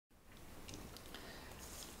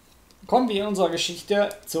Kommen wir in unserer Geschichte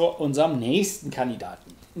zu unserem nächsten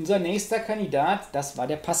Kandidaten. Unser nächster Kandidat, das war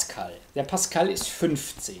der Pascal. Der Pascal ist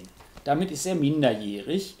 15. Damit ist er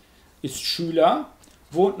minderjährig, ist Schüler,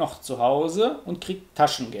 wohnt noch zu Hause und kriegt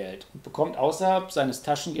Taschengeld und bekommt außerhalb seines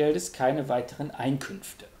Taschengeldes keine weiteren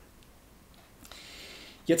Einkünfte.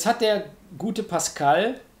 Jetzt hat der gute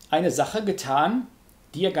Pascal eine Sache getan,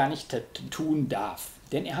 die er gar nicht tun darf.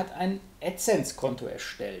 Denn er hat ein AdSense-Konto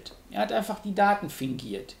erstellt. Er hat einfach die Daten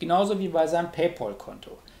fingiert, genauso wie bei seinem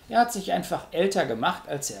PayPal-Konto. Er hat sich einfach älter gemacht,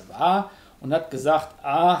 als er war und hat gesagt,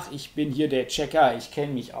 ach, ich bin hier der Checker, ich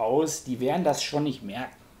kenne mich aus, die werden das schon nicht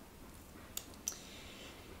merken.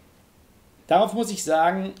 Darauf muss ich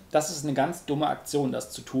sagen, das ist eine ganz dumme Aktion,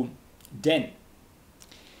 das zu tun. Denn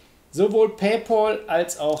sowohl PayPal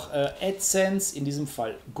als auch AdSense, in diesem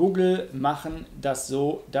Fall Google, machen das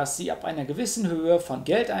so, dass sie ab einer gewissen Höhe von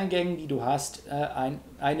Geldeingängen, die du hast,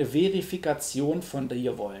 eine Verifikation von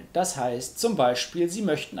dir wollen. Das heißt zum Beispiel, sie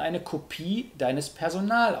möchten eine Kopie deines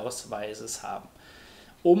Personalausweises haben.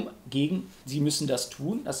 Sie müssen das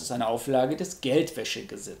tun, das ist eine Auflage des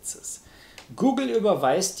Geldwäschegesetzes. Google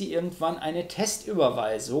überweist dir irgendwann eine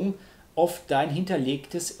Testüberweisung auf dein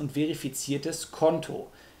hinterlegtes und verifiziertes Konto.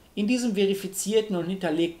 In diesem verifizierten und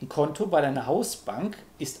hinterlegten Konto bei deiner Hausbank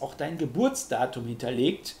ist auch dein Geburtsdatum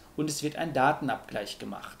hinterlegt und es wird ein Datenabgleich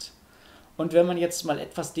gemacht. Und wenn man jetzt mal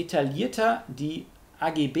etwas detaillierter die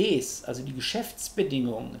AGBs, also die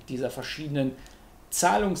Geschäftsbedingungen dieser verschiedenen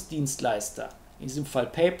Zahlungsdienstleister, in diesem Fall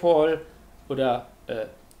PayPal oder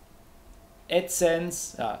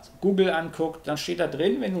AdSense, ja, also Google anguckt, dann steht da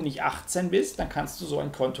drin, wenn du nicht 18 bist, dann kannst du so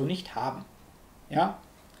ein Konto nicht haben. Ja?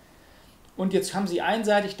 Und jetzt haben sie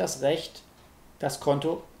einseitig das Recht, das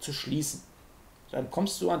Konto zu schließen. Dann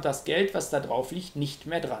kommst du an das Geld, was da drauf liegt, nicht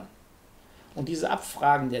mehr dran. Und diese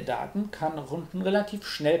Abfragen der Daten kann relativ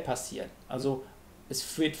schnell passieren. Also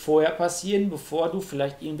es wird vorher passieren, bevor du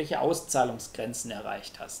vielleicht irgendwelche Auszahlungsgrenzen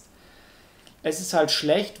erreicht hast. Es ist halt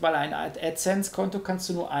schlecht, weil ein AdSense-Konto kannst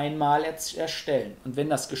du nur einmal erstellen. Und wenn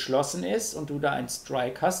das geschlossen ist und du da einen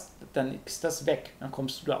Strike hast, dann ist das weg. Dann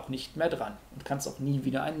kommst du da auch nicht mehr dran und kannst auch nie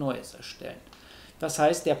wieder ein neues erstellen. Das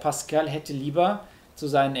heißt, der Pascal hätte lieber zu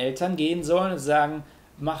seinen Eltern gehen sollen und sagen,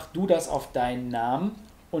 mach du das auf deinen Namen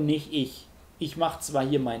und nicht ich. Ich mache zwar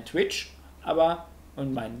hier mein Twitch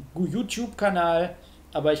und meinen YouTube-Kanal,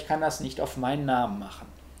 aber ich kann das nicht auf meinen Namen machen,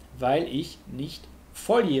 weil ich nicht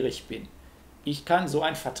volljährig bin. Ich kann so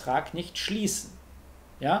einen Vertrag nicht schließen.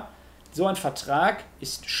 Ja? So ein Vertrag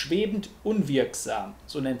ist schwebend unwirksam,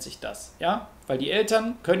 so nennt sich das. Ja? Weil die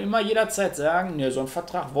Eltern können immer jederzeit sagen, ne, so einen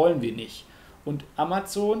Vertrag wollen wir nicht. Und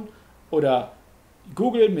Amazon oder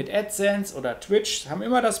Google mit AdSense oder Twitch haben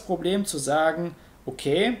immer das Problem zu sagen,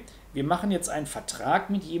 okay, wir machen jetzt einen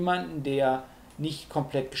Vertrag mit jemandem, der nicht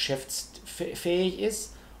komplett geschäftsfähig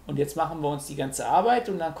ist und jetzt machen wir uns die ganze Arbeit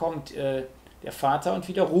und dann kommt der Vater und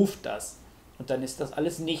widerruft das. Und dann ist das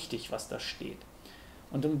alles nichtig, was da steht.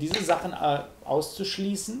 Und um diese Sachen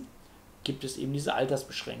auszuschließen, gibt es eben diese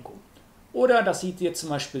Altersbeschränkung. Oder dass sie dir zum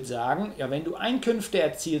Beispiel sagen, ja, wenn du Einkünfte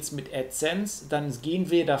erzielst mit AdSense, dann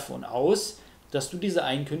gehen wir davon aus, dass du diese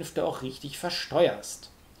Einkünfte auch richtig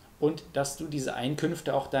versteuerst. Und dass du diese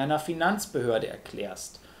Einkünfte auch deiner Finanzbehörde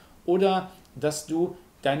erklärst. Oder dass du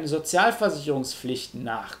deinen Sozialversicherungspflichten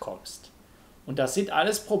nachkommst. Und das sind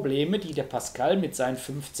alles Probleme, die der Pascal mit seinen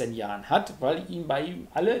 15 Jahren hat, weil bei ihm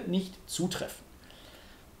alle nicht zutreffen.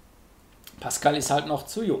 Pascal ist halt noch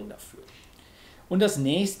zu jung dafür. Und das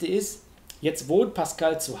nächste ist, jetzt wohnt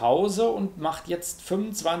Pascal zu Hause und macht jetzt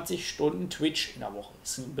 25 Stunden Twitch in der Woche.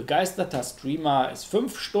 Ist ein begeisterter Streamer, ist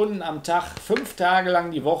 5 Stunden am Tag, 5 Tage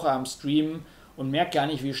lang die Woche am Streamen und merkt gar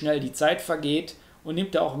nicht, wie schnell die Zeit vergeht und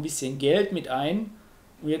nimmt da auch ein bisschen Geld mit ein.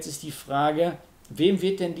 Und jetzt ist die Frage, wem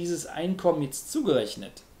wird denn dieses Einkommen jetzt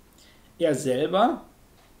zugerechnet? Er selber?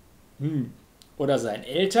 Oder seinen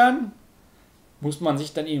Eltern? Muss man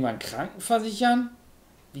sich dann irgendwann krankenversichern?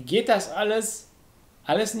 Wie geht das alles?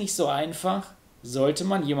 Alles nicht so einfach. Sollte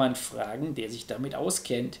man jemanden fragen, der sich damit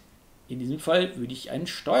auskennt. In diesem Fall würde ich einen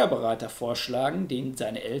Steuerberater vorschlagen, den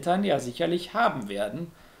seine Eltern ja sicherlich haben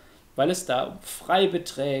werden, weil es da um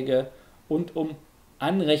Freibeträge und um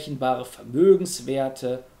anrechenbare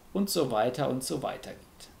Vermögenswerte und so weiter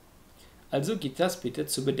geht. Also gibt das bitte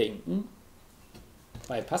zu bedenken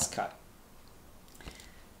bei Pascal.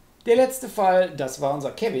 Der letzte Fall, das war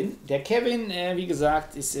unser Kevin. Der Kevin, wie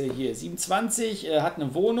gesagt, ist hier 27, hat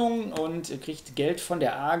eine Wohnung und kriegt Geld von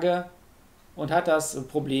der AGE und hat das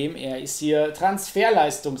Problem, er ist hier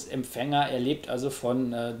Transferleistungsempfänger, er lebt also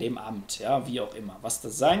von dem Amt, ja, wie auch immer. Was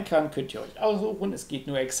das sein kann, könnt ihr euch aussuchen, es geht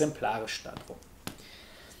nur exemplarisch darum.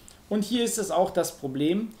 Und hier ist es auch das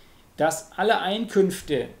Problem, dass alle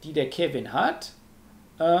Einkünfte, die der Kevin hat,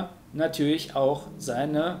 natürlich auch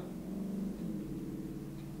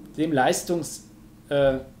dem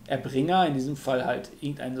Leistungserbringer, in diesem Fall halt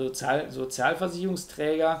irgendein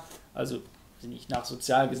Sozialversicherungsträger, also nicht nach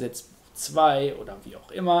Sozialgesetzbuch 2 oder wie auch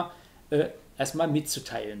immer, erstmal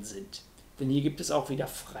mitzuteilen sind. Denn hier gibt es auch wieder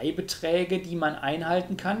Freibeträge, die man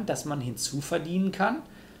einhalten kann, dass man hinzuverdienen kann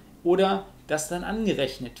oder das dann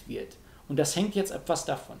angerechnet wird. Und das hängt jetzt etwas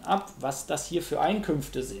davon ab, was das hier für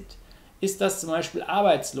Einkünfte sind. Ist das zum Beispiel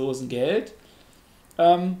Arbeitslosengeld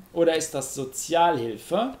oder ist das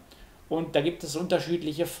Sozialhilfe? Und da gibt es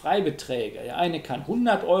unterschiedliche Freibeträge. Der eine kann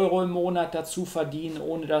 100 Euro im Monat dazu verdienen,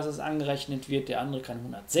 ohne dass es angerechnet wird. Der andere kann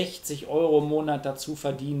 160 Euro im Monat dazu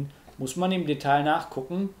verdienen. Muss man im Detail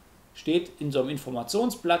nachgucken. Steht in so einem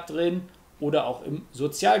Informationsblatt drin oder auch im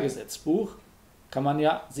Sozialgesetzbuch. Kann man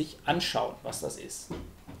ja sich anschauen, was das ist.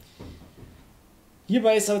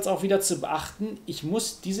 Hierbei ist jetzt auch wieder zu beachten, ich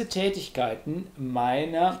muss diese Tätigkeiten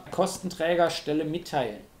meiner Kostenträgerstelle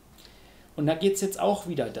mitteilen. Und da geht es jetzt auch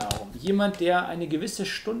wieder darum, jemand, der eine gewisse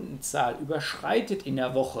Stundenzahl überschreitet in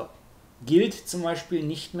der Woche, gilt zum Beispiel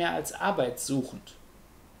nicht mehr als arbeitssuchend.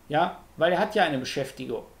 Ja, weil er hat ja eine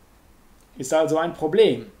Beschäftigung. Ist also ein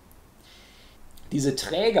Problem. Diese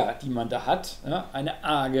Träger, die man da hat, ja, eine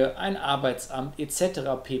AGE, ein Arbeitsamt etc.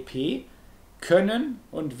 pp., können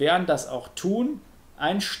und werden das auch tun,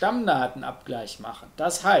 einen Stammdatenabgleich machen.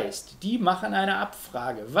 Das heißt, die machen eine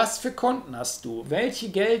Abfrage. Was für Konten hast du? Welche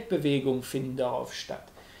Geldbewegungen finden darauf statt?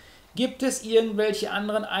 Gibt es irgendwelche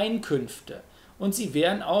anderen Einkünfte? Und sie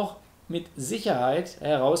werden auch mit Sicherheit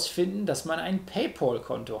herausfinden, dass man ein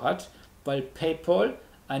PayPal-Konto hat, weil PayPal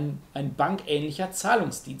ein bankähnlicher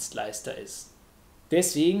Zahlungsdienstleister ist.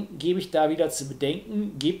 Deswegen gebe ich da wieder zu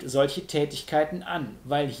bedenken, gebt solche Tätigkeiten an,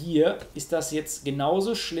 weil hier ist das jetzt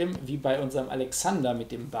genauso schlimm wie bei unserem Alexander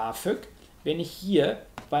mit dem BAföG. Wenn ich hier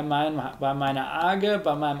bei meiner AGE,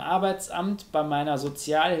 bei meinem Arbeitsamt, bei meiner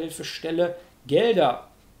Sozialhilfestelle Gelder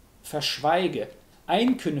verschweige,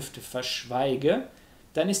 Einkünfte verschweige,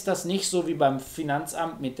 dann ist das nicht so wie beim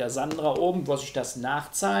Finanzamt mit der Sandra oben, wo ich das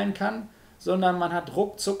nachzahlen kann, sondern man hat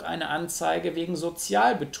ruckzuck eine Anzeige wegen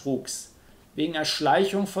Sozialbetrugs, wegen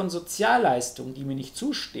Erschleichung von Sozialleistungen, die mir nicht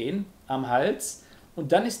zustehen, am Hals.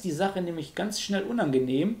 Und dann ist die Sache nämlich ganz schnell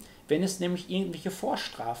unangenehm, wenn es nämlich irgendwelche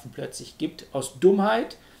Vorstrafen plötzlich gibt, aus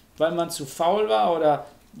Dummheit, weil man zu faul war oder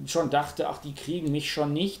schon dachte, ach, die kriegen mich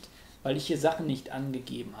schon nicht, weil ich hier Sachen nicht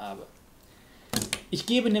angegeben habe. Ich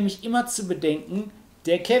gebe nämlich immer zu bedenken,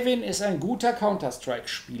 der Kevin ist ein guter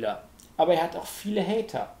Counter-Strike-Spieler, aber er hat auch viele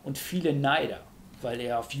Hater und viele Neider, weil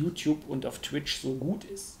er auf YouTube und auf Twitch so gut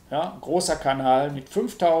ist. Ja, großer Kanal mit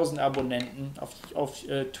 5000 Abonnenten auf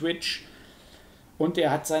Twitch und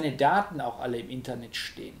er hat seine Daten auch alle im Internet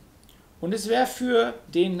stehen. Und es wäre für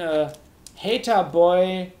den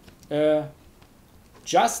Haterboy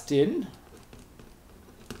Justin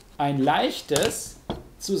ein leichtes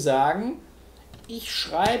zu sagen, ich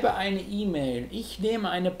schreibe eine E-Mail, ich nehme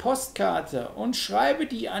eine Postkarte und schreibe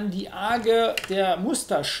die an die AGE der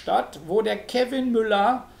Musterstadt, wo der Kevin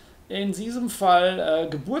Müller in diesem Fall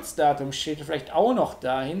Geburtsdatum steht, vielleicht auch noch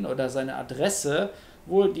dahin oder seine Adresse,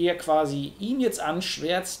 wo der quasi ihn jetzt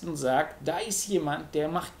anschwärzt und sagt, da ist jemand, der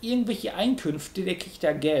macht irgendwelche Einkünfte, der kriegt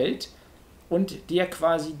da Geld und der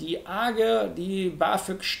quasi die AGE, die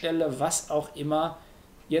BAföG-Stelle, was auch immer,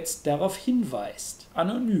 jetzt darauf hinweist,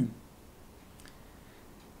 anonym.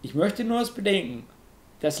 Ich möchte nur das bedenken,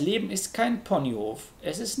 das Leben ist kein Ponyhof,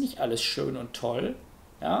 es ist nicht alles schön und toll,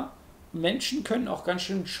 ja. Menschen können auch ganz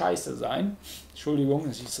schön scheiße sein. Entschuldigung,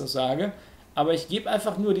 dass ich das so sage. Aber ich gebe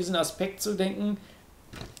einfach nur diesen Aspekt zu denken,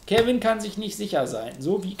 Kevin kann sich nicht sicher sein.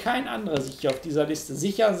 So wie kein anderer sich auf dieser Liste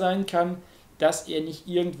sicher sein kann, dass er nicht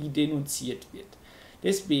irgendwie denunziert wird.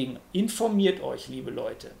 Deswegen informiert euch, liebe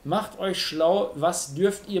Leute. Macht euch schlau, was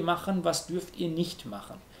dürft ihr machen, was dürft ihr nicht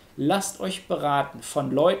machen. Lasst euch beraten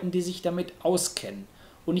von Leuten, die sich damit auskennen.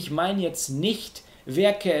 Und ich meine jetzt nicht,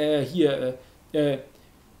 wer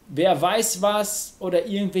weiß was oder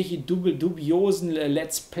irgendwelche dubiosen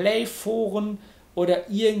Let's Play-Foren oder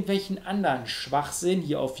irgendwelchen anderen Schwachsinn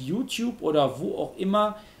hier auf YouTube oder wo auch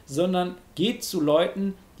immer, sondern geht zu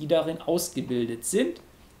Leuten, die darin ausgebildet sind,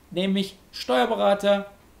 nämlich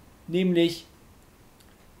Steuerberater, nämlich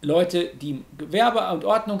Leute, die im Gewerbe- und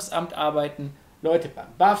Ordnungsamt arbeiten, Leute beim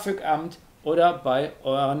BAföG-Amt oder bei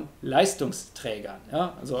euren Leistungsträgern,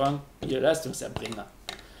 ja, also euren Leistungserbringer.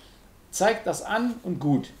 Zeigt das an und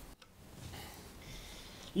gut.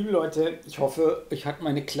 Liebe Leute, ich hoffe, euch hat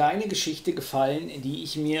meine kleine Geschichte gefallen, die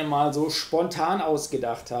ich mir mal so spontan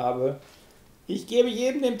ausgedacht habe. Ich gebe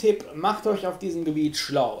jedem den Tipp, macht euch auf diesem Gebiet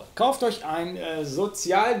schlau. Kauft euch ein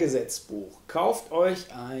Sozialgesetzbuch, kauft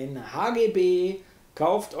euch ein HGB,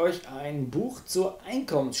 kauft euch ein Buch zur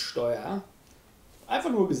Einkommenssteuer,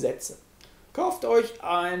 einfach nur Gesetze. Kauft euch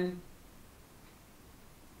eine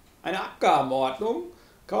Abgabenordnung,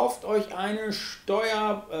 kauft euch eine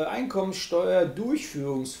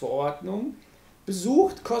Einkommenssteuerdurchführungsverordnung,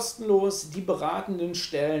 besucht kostenlos die beratenden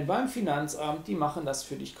Stellen beim Finanzamt, die machen das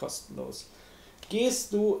für dich kostenlos.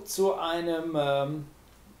 Gehst du zu deinem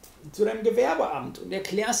Gewerbeamt und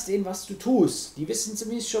erklärst denen, was du tust. Die wissen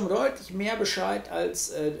zumindest schon deutlich mehr Bescheid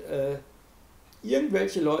als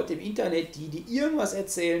irgendwelche Leute im Internet, die irgendwas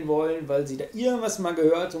erzählen wollen, weil sie da irgendwas mal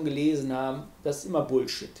gehört und gelesen haben. Das ist immer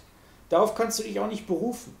Bullshit. Darauf kannst du dich auch nicht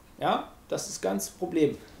berufen. Ja? Das ist ganz das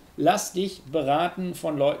Problem. Lass dich beraten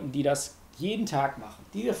von Leuten, die das jeden Tag machen,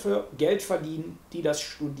 die dafür Geld verdienen, die das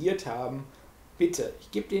studiert haben. Bitte, ich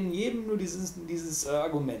gebe denen jedem nur dieses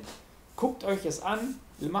Argument. Guckt euch es an,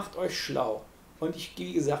 macht euch schlau. Und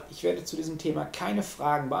wie gesagt, ich werde zu diesem Thema keine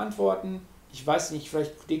Fragen beantworten. Ich weiß nicht,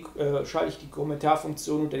 vielleicht schalte ich die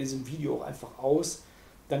Kommentarfunktion unter diesem Video auch einfach aus.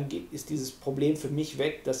 Dann ist dieses Problem für mich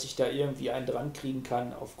weg, dass ich da irgendwie einen dran kriegen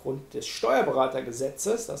kann aufgrund des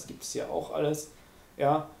Steuerberatergesetzes. Das gibt es ja auch alles.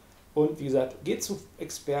 Ja. Und wie gesagt, geht zu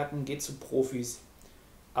Experten, geht zu Profis.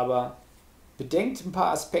 Aber bedenkt ein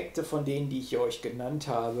paar Aspekte von denen, die ich euch genannt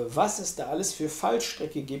habe, was es da alles für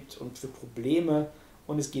Fallstricke gibt und für Probleme.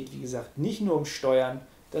 Und es geht, wie gesagt, nicht nur um Steuern.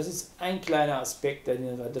 Das ist ein kleiner Aspekt, den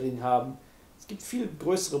wir da drin haben. Es gibt viel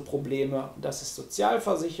größere Probleme. Das ist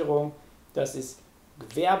Sozialversicherung, das ist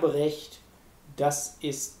Gewerberecht, das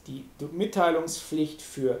ist die Mitteilungspflicht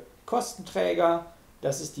für Kostenträger,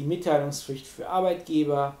 das ist die Mitteilungspflicht für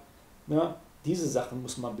Arbeitgeber. Ne? Diese Sachen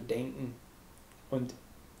muss man bedenken. Und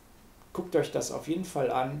guckt euch das auf jeden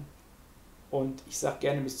Fall an und ich sage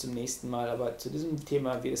gerne bis zum nächsten Mal, aber zu diesem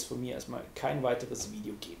Thema wird es von mir erstmal kein weiteres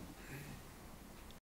Video geben.